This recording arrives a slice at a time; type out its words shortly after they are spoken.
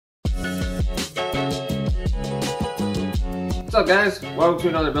What's up guys? Welcome to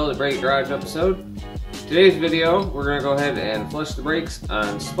another Build It Brake Garage episode. Today's video, we're going to go ahead and flush the brakes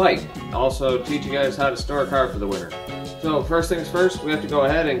on Spike. Also teach you guys how to store a car for the winter. So first things first, we have to go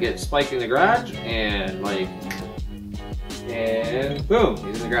ahead and get Spike in the garage and boom,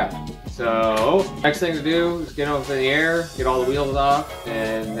 he's in the garage. So next thing to do is get him up in the air, get all the wheels off,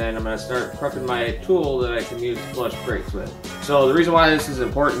 and then I'm going to start prepping my tool that I can use to flush brakes with. So the reason why this is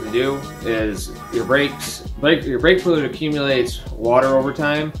important to do is your brake fluid accumulates water over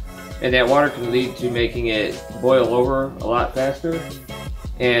time, and that water can lead to making it boil over a lot faster,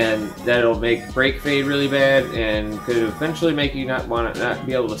 and that'll make brake fade really bad and could eventually make you not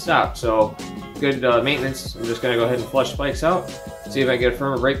be able to stop. So good maintenance. I'm just going to go ahead and flush Spikes out, see if I can get a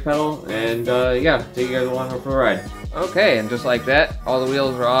firmer brake pedal, and yeah, take you guys along for the ride. Okay, and just like that, all the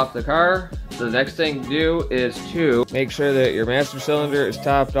wheels are off the car. So the next thing to do is to make sure that your master cylinder is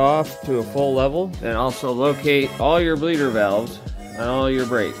topped off to a full level, and also locate all your bleeder valves on all your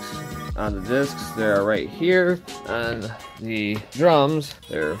brakes. On the discs, they're right here. On the drums,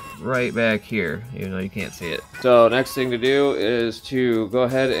 they're right back here, even though you can't see it. So next thing to do is to go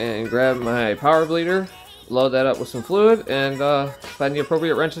ahead and grab my power bleeder, load that up with some fluid, and find the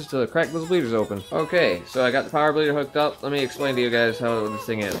appropriate wrenches to crack those bleeders open. Okay, so I got the power bleeder hooked up. Let me explain to you guys how this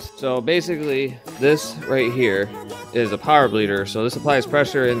thing is. So basically, this right here is a power bleeder. So this applies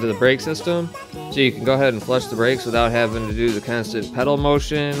pressure into the brake system, so you can go ahead and flush the brakes without having to do the constant pedal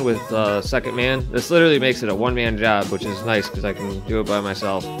motion with second man. This literally makes it a one-man job, which is nice because I can do it by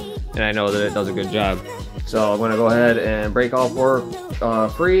myself, and I know that it does a good job. So I'm going to go ahead and break all four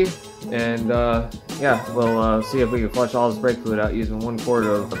free, and yeah, we'll see if we can flush all this brake fluid out using 1/4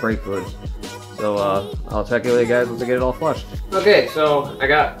 of the brake fluid. So I'll check you later guys once I get it all flushed. Okay, so I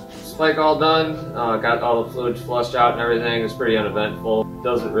got Spike all done, got all the fluids flushed out and everything. It's pretty uneventful.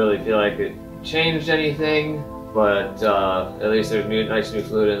 Doesn't really feel like it changed anything, but at least there's nice new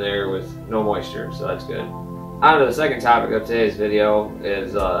fluid in there with no moisture, so that's good. On to the second topic of today's video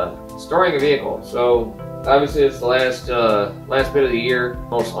is storing a vehicle. So obviously it's the last bit of the year,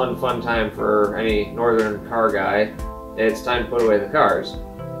 most unfun time for any northern car guy. It's time to put away the cars.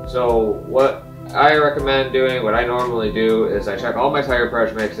 So what I recommend doing, what I normally do, is I check all my tire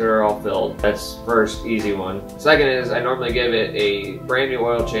pressure, make sure they're all filled. That's first easy one. Second is I normally give it a brand new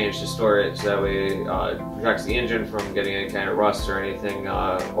oil change to store it, so that way it protects the engine from getting any kind of rust or anything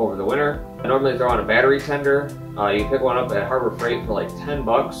over the winter. I normally throw on a battery tender. You pick one up at Harbor Freight for like 10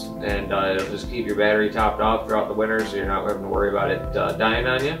 bucks, and it'll just keep your battery topped off throughout the winter, so you're not having to worry about it dying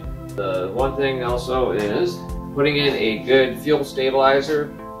on you. The one thing also is putting in a good fuel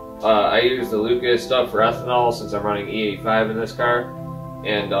stabilizer. I use the Lucas stuff for ethanol since I'm running E85 in this car,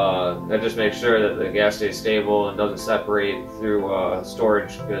 and that just makes sure that the gas stays stable and doesn't separate through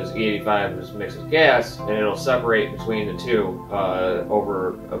storage, because E85 is mixed with gas and it'll separate between the two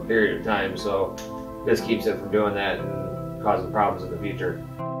over a period of time, so this keeps it from doing that and causing problems in the future.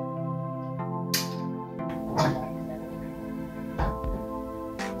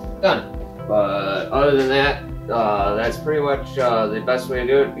 Done. But other than that, that's pretty much the best way to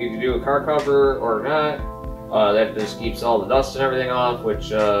do it. You can do a car cover or not. That just keeps all the dust and everything off,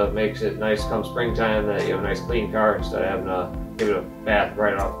 which makes it nice come springtime that you have a nice clean car instead of having to give it a bath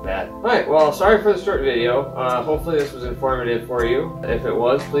right off the bat. Alright, well, sorry for the short video. Hopefully this was informative for you. If it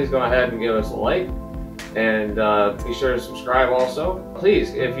was, please go ahead and give us a like. And be sure to subscribe also.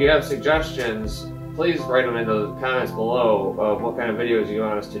 Please, if you have suggestions, please write them in the comments below of what kind of videos you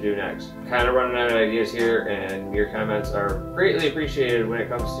want us to do next. Kind of running out of ideas here, and your comments are greatly appreciated when it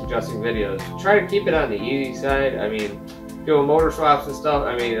comes to suggesting videos. Try to keep it on the easy side. I mean, doing motor swaps and stuff,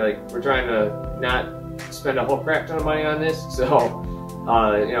 I mean, like, we're trying to not spend a whole crap ton of money on this, so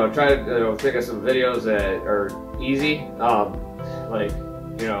you know, try to think of some videos that are easy, like,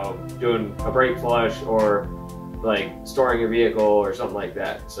 you know, doing a brake flush or like storing your vehicle or something like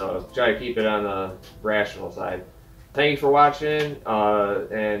that. So try to keep it on the rational side. Thank you for watching,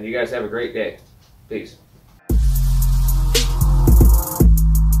 and you guys have a great day. Peace.